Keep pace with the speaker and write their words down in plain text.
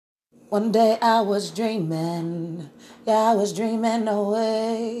One day I was dreaming, yeah, I was dreaming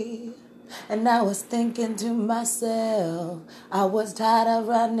away. And I was thinking to myself, I was tired of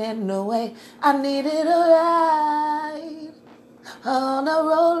running away. I needed a ride on a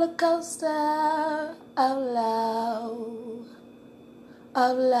roller coaster of love,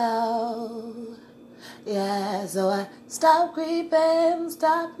 of love. Yeah, so I stopped creeping,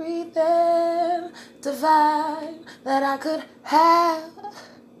 stopped breathing to find that I could have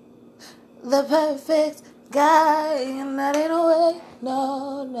the perfect guy, and that ain't a way,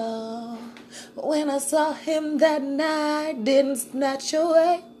 no, no. But when I saw him that night, didn't snatch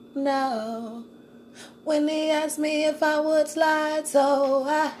away, no. When he asked me if I would slide, so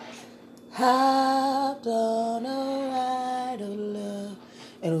I hopped on a ride of love,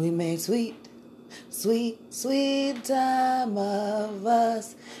 and we made sweet, sweet, sweet time of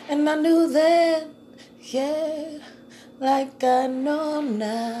us. And I knew then, yeah, like I know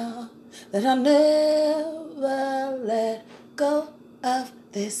now, that I'll never let go of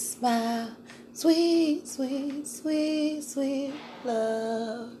this smile. Sweet, sweet, sweet, sweet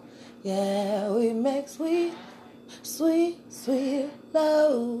love. Yeah, we make sweet, sweet, sweet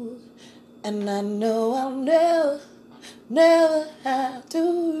love. And I know I'll never have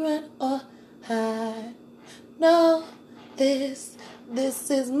to run or hide. No, this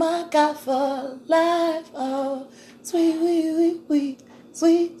is my God for life. Oh, sweet, sweet, sweet,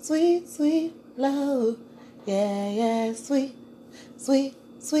 sweet, sweet, sweet love. Yeah, yeah, sweet, sweet,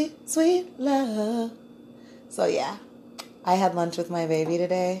 sweet, sweet love. So yeah, I had lunch with my baby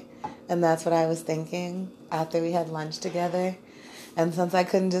today, and that's what I was thinking after we had lunch together. And since I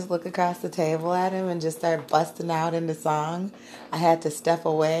couldn't just look across the table at him and just start busting out into song, I had to step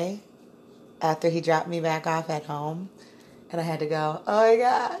away after he dropped me back off at home. And I had to go, oh my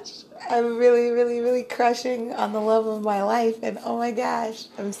gosh, I'm really, really, really crushing on the love of my life. And oh my gosh,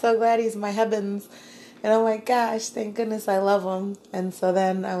 I'm so glad he's my heavens. And oh my gosh, thank goodness I love him. And so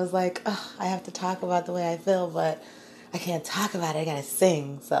then I was like, oh, I have to talk about the way I feel, but I can't talk about it. I gotta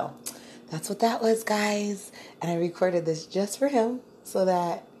sing. So that's what that was, guys. And I recorded this just for him so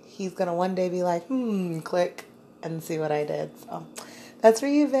that he's gonna one day be like, click, and see what I did. So that's for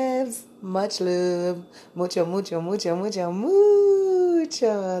you, babes. Much love. Mucho, mucho, mucho, mucho,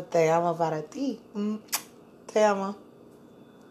 mucho. Te amo para ti. Te amo.